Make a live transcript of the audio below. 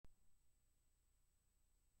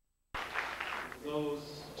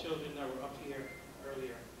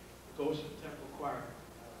Goshen Temple Choir.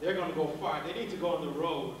 They're going to go far. They need to go on the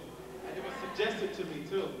road. And it was suggested to me,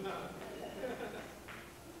 too.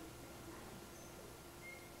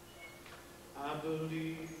 I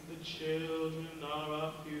believe the children are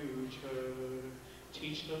our future.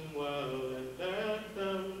 Teach them well and let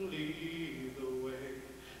them lead the way.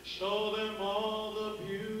 Show them all the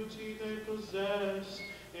beauty they possess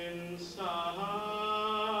inside.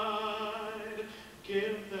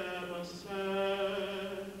 Give them a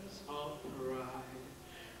sense of pride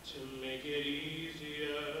to make it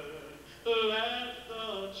easier. Let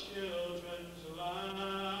the children's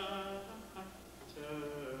laughter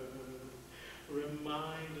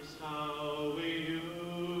remind us how we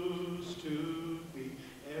used to be.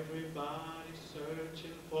 Everybody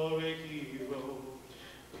searching for a hero.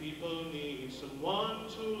 People need someone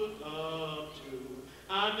to look up to.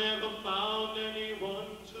 I never found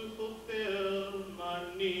anyone to fulfill my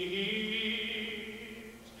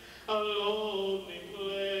needs. A lonely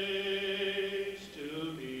place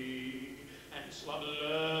to be, and so I've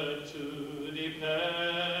learned to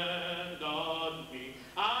depend on me.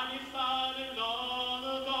 I decided long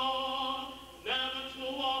ago never to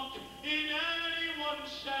walk in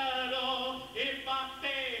anyone's shadow. If I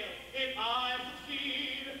fail, if I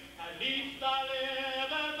succeed, at least I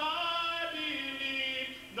live as I believe.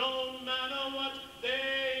 No matter what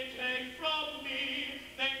they take from me,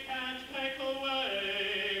 they can't take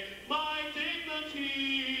away my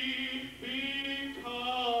dignity,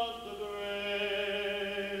 because the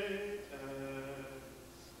greatest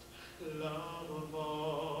love of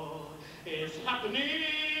all is happening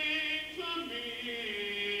to me.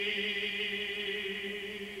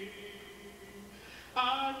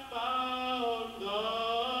 I found the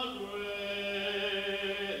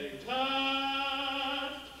greatest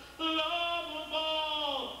love of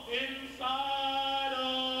all inside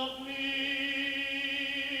of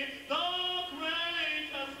me. The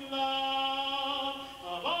greatest love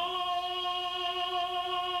of all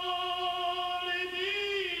is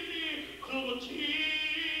easy to achieve.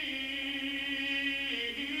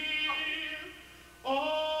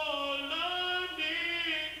 Oh,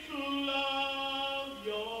 learning to love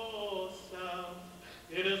yourself,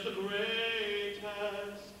 it is the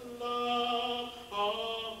greatest love of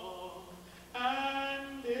all.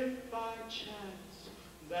 And if by chance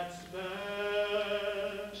that special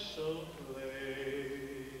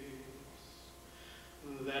place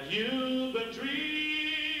that you